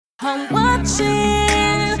I'm watching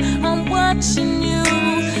you.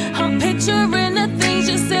 I'm picturing the things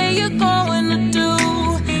you say you're going to do.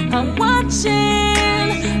 I'm watching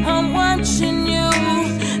you.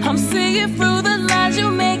 I'm seeing through the lies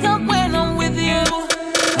you make up when I'm with you.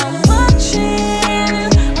 I'm watching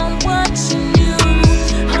you.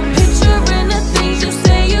 I'm picturing the things you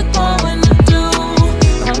say you're going to do.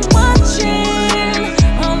 I'm watching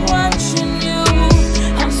you.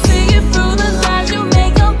 I'm seeing through the lies you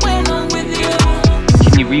make up when I'm with you.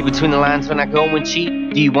 Can you read between the lines when I go and cheat?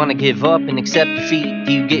 Do you want to give up and accept defeat?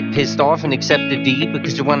 Do you get pissed off and accept the D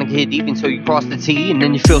because you want to get even so you cross the T? And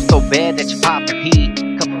then you feel so bad that you pop the P.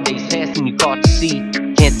 Couple days pass and you caught the C.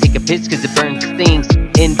 Can't take a piss cause it burns and stings.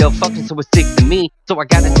 End up fucking so it sticks to me. So I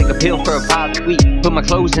gotta take a pill for about a week. Put my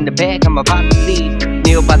clothes in the bag, I'm about to leave.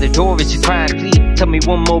 Kneel by the door as you try and plead. Tell me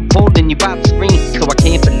one more pull then you about to scream. So I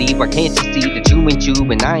can't believe, why can't you see that you ain't you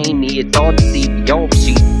and I ain't me? It's all deceit, we all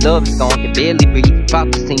cheat. Love is gone, can barely breathe.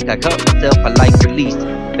 About to sink, I cut myself, I like release.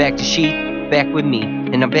 Back to sheet, back with me.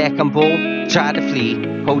 And I'm back, I'm bold, try to flee.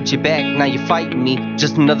 Hold you back, now you're fighting me.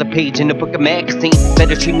 Just another page in the book of magazine.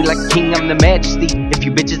 Better treat me like a king, I'm the majesty. If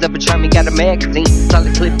you bitches ever try me, got a magazine.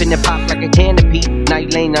 Solid clipping and pop like a canopy. Now you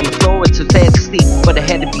laying on the floor, it's so sad to sleep. But it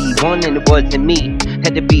had to be one and it wasn't me.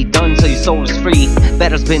 Had to be done so your soul is free.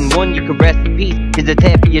 Battle's been won, you can rest in peace. Here's a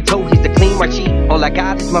tap of your toe, here's a clean white sheet. All I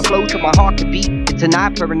got is my flow so my heart can beat. It's an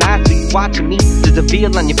eye for an eye, so you watching me. There's a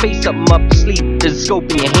veil on your face, something up your sleeve. There's a scope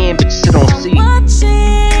in your hand, but you still don't see.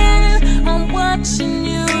 I'm watching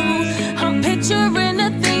you. I'm picturing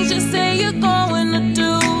the things you say you're going to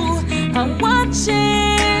do. I'm watching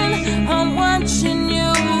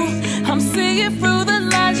you. I'm seeing through the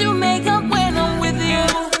lies you make up when I'm with you.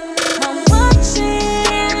 I'm watching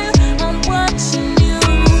you.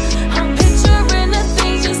 I'm picturing the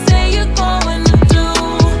things you say you're going to do.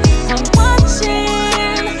 I'm watching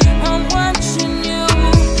you.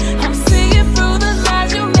 I'm seeing through the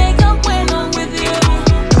lies you make up when I'm with you.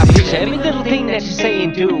 I picture every little thing that you say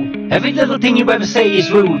and do. Every little thing you ever say is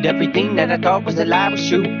rude. Everything that I thought was a lie was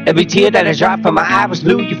true. Every tear that I dropped from my eye was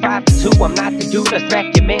blue. You 5'2", I'm not the dude. I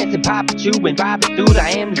smack your mans and pop at you and rob it, dude.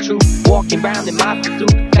 I am the truth. Walking round in my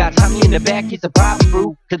pursuit. Got Tommy in the back, it's a problem,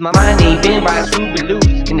 brew. Cause my mind ain't been right, screwed and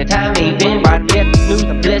loose. And the time ain't been right, I'm yet to snooze.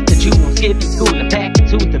 I'm blessed that you won't skip school. I'm packing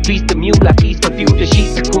tooth, the beast, the mule. I feast for few, the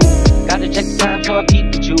sheets are cool. Gotta check the time so I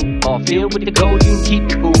peep at you. All filled with the gold, you can keep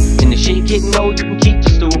it cool. And the shit getting old, you can keep the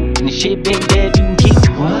stool. And the shit been dead, you can keep it.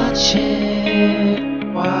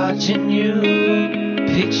 Watching you,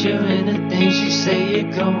 picturing the things you say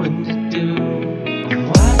you're going